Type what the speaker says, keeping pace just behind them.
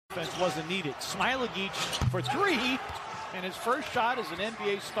Defense wasn't needed. Smilagich for three, and his first shot as an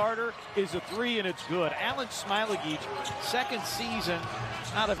NBA starter is a three, and it's good. Alen Smilagich, second season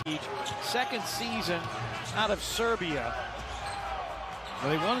out of Serbia. Well,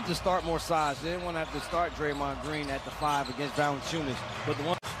 they wanted to start more size. They didn't want to have to start Draymond Green at the 5 against Valanciunas. But the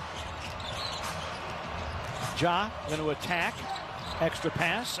one Ja going to attack. Extra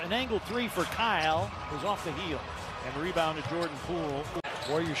pass. An angle three for Kyle is off the heel. And rebound to Jordan Poole.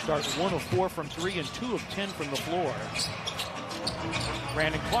 Warriors start 1 of 4 from 3 and 2 of 10 from the floor.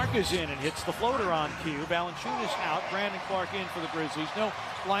 Brandon Clark is in and hits the floater on cue. Valanciunas out. Brandon Clark in for the Grizzlies. No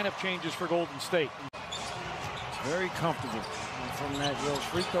lineup changes for Golden State. Very comfortable. And from that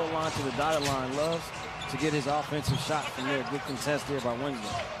free throw line to the dotted line, loves to get his offensive shot from there. Good contest there by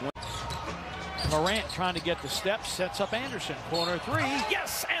Winslow. Morant trying to get the steps, sets up Anderson. Corner three,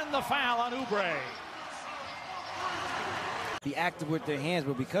 yes, and the foul on Oubre. Be active with their hands,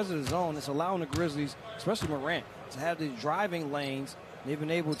 but because of the zone, it's allowing the Grizzlies, especially Morant, to have the driving lanes. They've been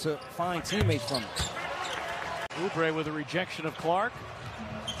able to find teammates from it. Oubre with a rejection of Clark.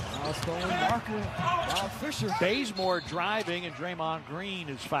 Milestone marker, Bob Fisher. Bazemore driving, and Draymond Green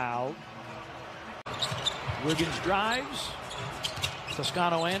is fouled. Wiggins drives.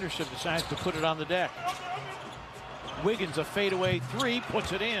 Toscano Anderson decides to put it on the deck. Wiggins, a fadeaway three,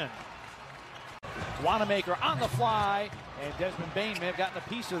 puts it in. Wanamaker on the fly, and Desmond Bane may have gotten a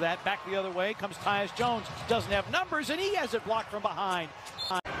piece of that. Back the other way comes Tyus Jones. Doesn't have numbers, and he has it blocked from behind.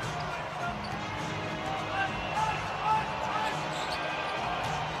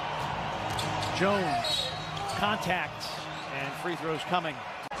 Jones, contact, and free throws coming.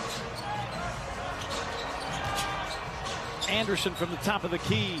 Anderson from the top of the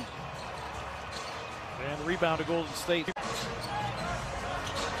key. And the rebound to Golden State.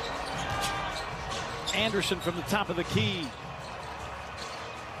 Anderson from the top of the key.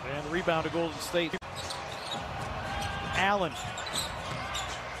 And the rebound to Golden State. Allen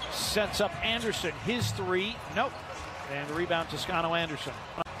sets up Anderson. His three. Nope. And the rebound Toscano Anderson.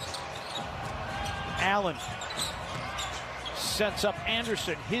 Allen sets up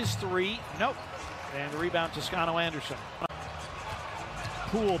Anderson. His three. Nope. And the rebound Toscano Anderson.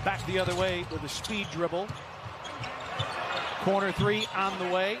 Poole back the other way with a speed dribble. Corner three on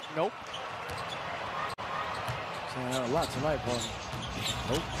the way. Nope. A lot tonight, Paul.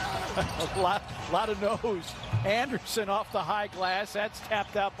 Nope. a lot of no's. Anderson off the high glass. That's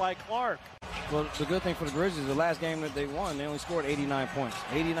tapped out by Clark. Well, the good thing for the Grizzlies, the last game that they won, they only scored 89 points.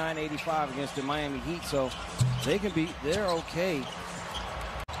 89-85 against the Miami Heat. So they're okay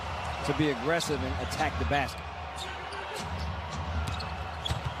to be aggressive and attack the basket.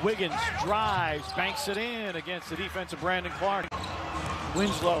 Wiggins drives, banks it in against the defense of Brandon Clark.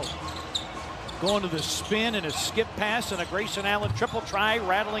 Winslow going to the spin and a skip pass and a Grayson Allen triple try,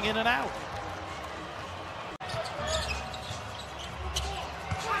 rattling in and out.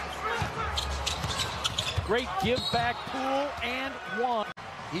 Great give back Poole and one.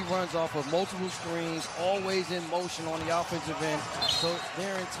 He runs off of multiple screens, always in motion on the offensive end. So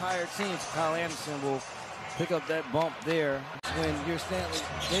their entire team, Kyle Anderson will pick up that bump there. When you're standing,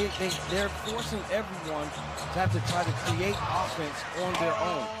 they're forcing everyone to have to try to create offense on their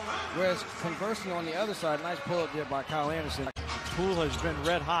own. Whereas conversely on the other side, nice pull up there by Kyle Anderson. Poole has been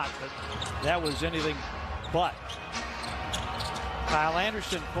red hot, but that was anything but. Kyle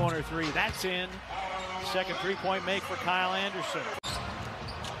Anderson, corner three, that's in. Second three-point make for Kyle Anderson.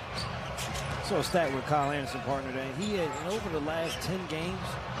 So a stat with Kyle Anderson, partner, that he had, over the last 10 games,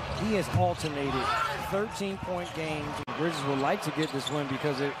 he has alternated 13-point games. The Grizzlies would like to get this win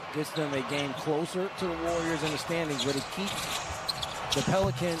because it gets them a game closer to the Warriors in the standings, but it keeps the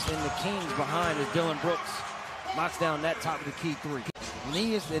Pelicans and the Kings behind as Dylan Brooks knocks down that top of the key three. When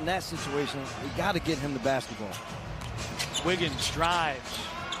he is in that situation, we got to get him the basketball. Wiggins drives.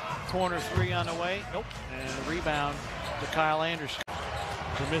 Corner three on the way. Nope. And the rebound to Kyle Anderson.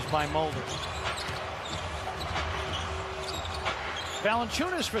 The miss by Mulder.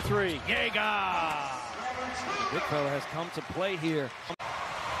 Valanciunas for three. Yega! The big fella has come to play here.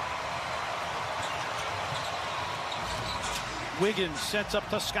 Wiggins sets up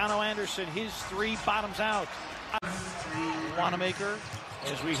Toscano Anderson. His three bottoms out. Wanamaker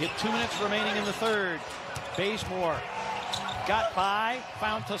as we hit 2 minutes remaining in the third. Bazemore got by,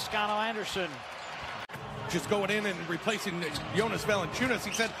 found Toscano Anderson. Just going in and replacing Jonas Valanciunas.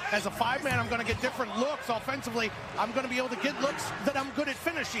 He said, as a five-man, I'm going to get different looks offensively. I'm going to be able to get looks that I'm good at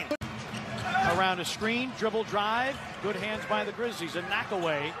finishing. Around a screen, dribble drive, good hands by the Grizzlies, a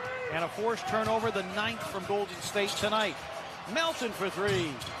knockaway, and a forced turnover, the 9th from Golden State tonight. Melton for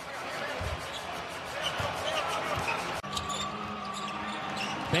three.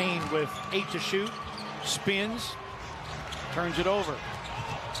 Bain with 8 to shoot. Spins. Turns it over.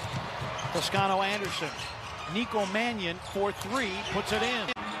 Toscano Anderson. Nico Mannion for 3. Puts it in.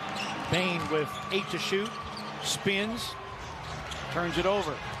 Bain with 8 to shoot. Spins. Turns it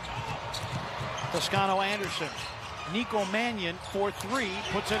over. Toscano Anderson. Nico Mannion for 3.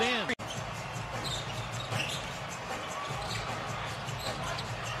 Puts it in.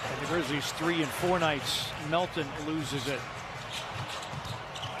 And the Grizzlies 3 in 4 nights. Melton loses it.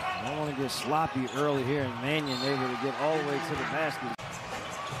 I don't want to get sloppy early here, and Mannion able to get all the way to the basket.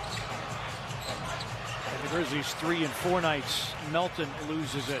 And the Grizzlies 3 in 4 nights. Melton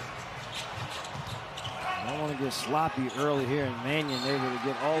loses it. I don't want to get sloppy early here, and Mannion able to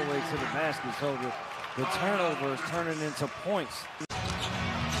get all the way to the basket. So the turnover is turning into points.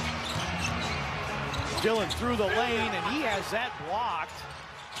 Dillon through the lane, and he has that blocked.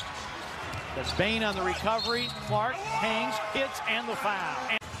 That's Bain on the recovery. Clark hangs, hits, and the foul.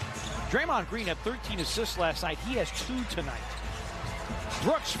 And Draymond Green had 13 assists last night. He has 2 tonight.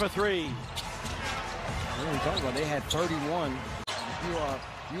 Brooks for 3. What are we talking about? They had 31.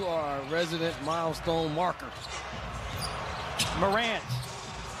 You are a resident milestone marker. Morant.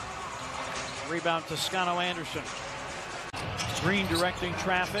 Rebound Toscano Anderson. Green directing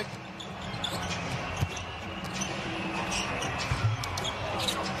traffic.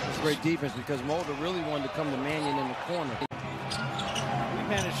 It's great defense because Mulder really wanted to come to Mannion in the corner. We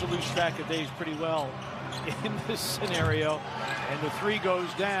managed to lose track of days pretty well in this scenario. And the 3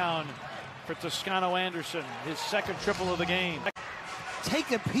 goes down for Toscano Anderson, his 2nd triple of the game.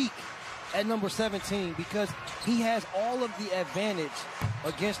 Take a peek at number 17 because he has all of the advantage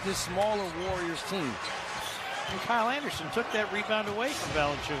against this smaller Warriors team. And Kyle Anderson took that rebound away from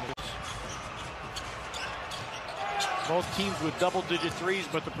Valanciunas. Both teams with double-digit threes,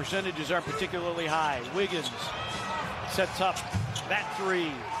 but the percentages aren't particularly high. Wiggins sets up that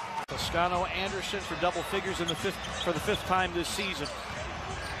 3. Toscano Anderson for double figures for the 5th time this season.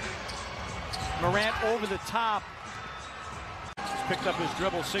 Morant over the top. He's picked up his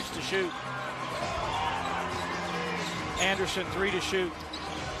dribble, 6 to shoot. Anderson 3 to shoot.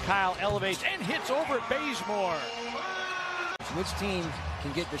 Kyle elevates and hits over at Bazemore. Which team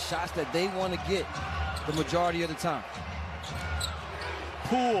can get the shots that they want to get the majority of the time?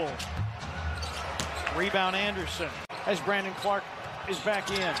 Poole. Rebound Anderson. As Brandon Clark is back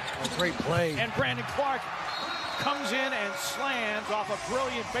in. A great play. And Brandon Clark comes in and slams off a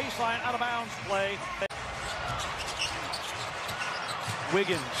brilliant baseline out of bounds play.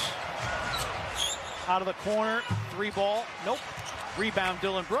 Wiggins. Out of the corner. 3 ball. Nope. Rebound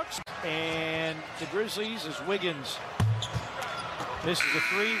Dillon Brooks. And the Grizzlies is Wiggins. This is a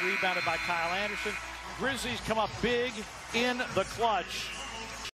 3, rebounded by Kyle Anderson. Grizzlies come up big in the clutch.